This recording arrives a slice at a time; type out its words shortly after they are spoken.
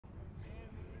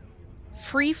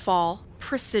free fall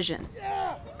precision.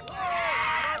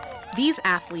 These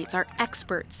athletes are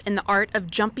experts in the art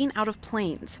of jumping out of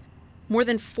planes. More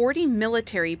than 40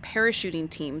 military parachuting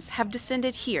teams have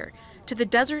descended here to the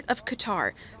desert of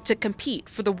Qatar to compete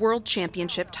for the World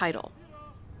Championship title.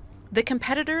 The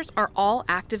competitors are all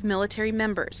active military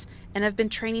members and have been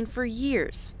training for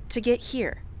years to get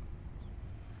here.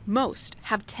 Most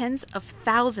have tens of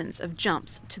thousands of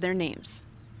jumps to their names.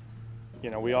 You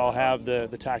know, we all have the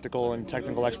tactical and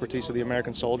technical expertise of the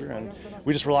American soldier, and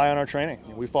we just rely on our training.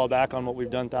 We fall back on what we've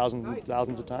done thousands and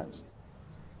thousands of times.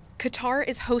 Qatar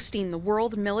is hosting the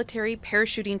World Military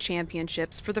Parachuting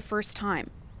Championships for the first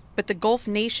time, but the Gulf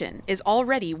nation is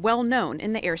already well known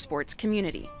in the air sports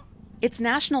community. Its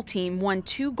national team won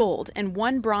 2 gold and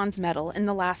 1 bronze medal in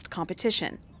the last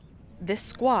competition. This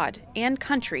squad and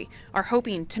country are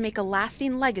hoping to make a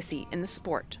lasting legacy in the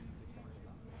sport.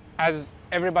 As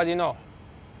everybody knows,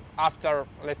 after,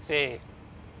 let's say,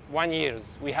 1 year,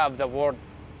 we have the World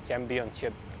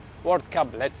Championship, World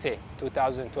Cup, let's say,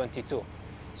 2022.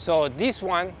 So this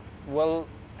one will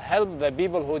help the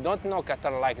people who don't know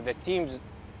Qatar, like the teams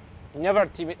never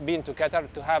been to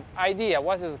Qatar, to have idea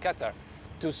what is Qatar,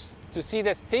 to see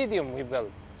the stadium we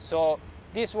built. So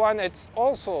this one, it's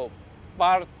also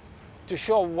part to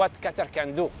show what Qatar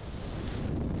can do.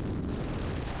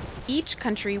 Each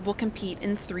country will compete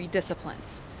in 3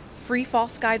 disciplines: free fall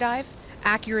skydive,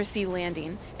 accuracy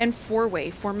landing, and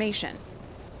 4-way formation.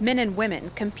 Men and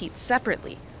women compete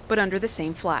separately, but under the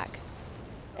same flag.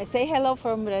 I say hello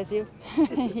from Brazil.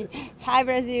 Hi,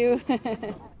 Brazil.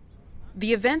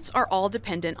 The events are all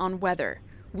dependent on weather.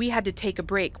 We had to take a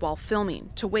break while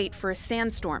filming to wait for a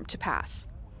sandstorm to pass.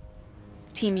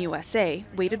 Team USA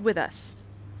waited with us.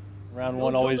 Round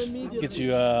 1 always gets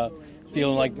you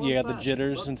feeling like you got the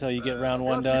jitters until you get round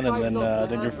 1 done, and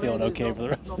then you're feeling okay for the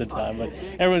rest of the time. But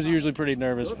everyone's usually pretty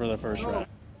nervous for the first round.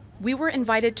 We were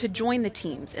invited to join the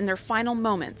teams in their final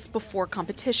moments before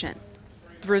competition.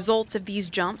 The results of these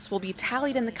jumps will be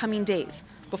tallied in the coming days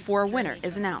before a winner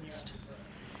is announced.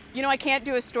 You know, I can't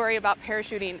do a story about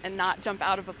parachuting and not jump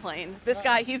out of a plane. This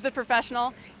guy, he's the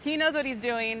professional. He knows what he's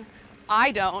doing.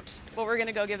 I don't, but we're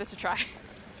gonna go give this a try.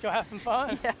 Let's go have some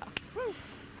fun. Yeah.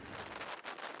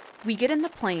 We get in the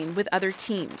plane with other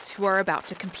teams who are about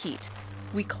to compete.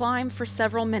 We climb for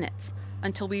several minutes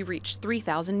until we reach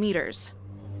 3,000 meters.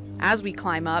 As we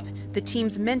climb up, the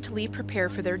teams mentally prepare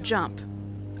for their jump.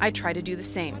 I try to do the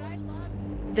same.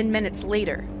 Then minutes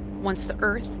later, once the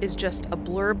earth is just a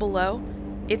blur below,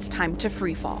 it's time to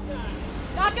free fall.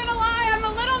 Not gonna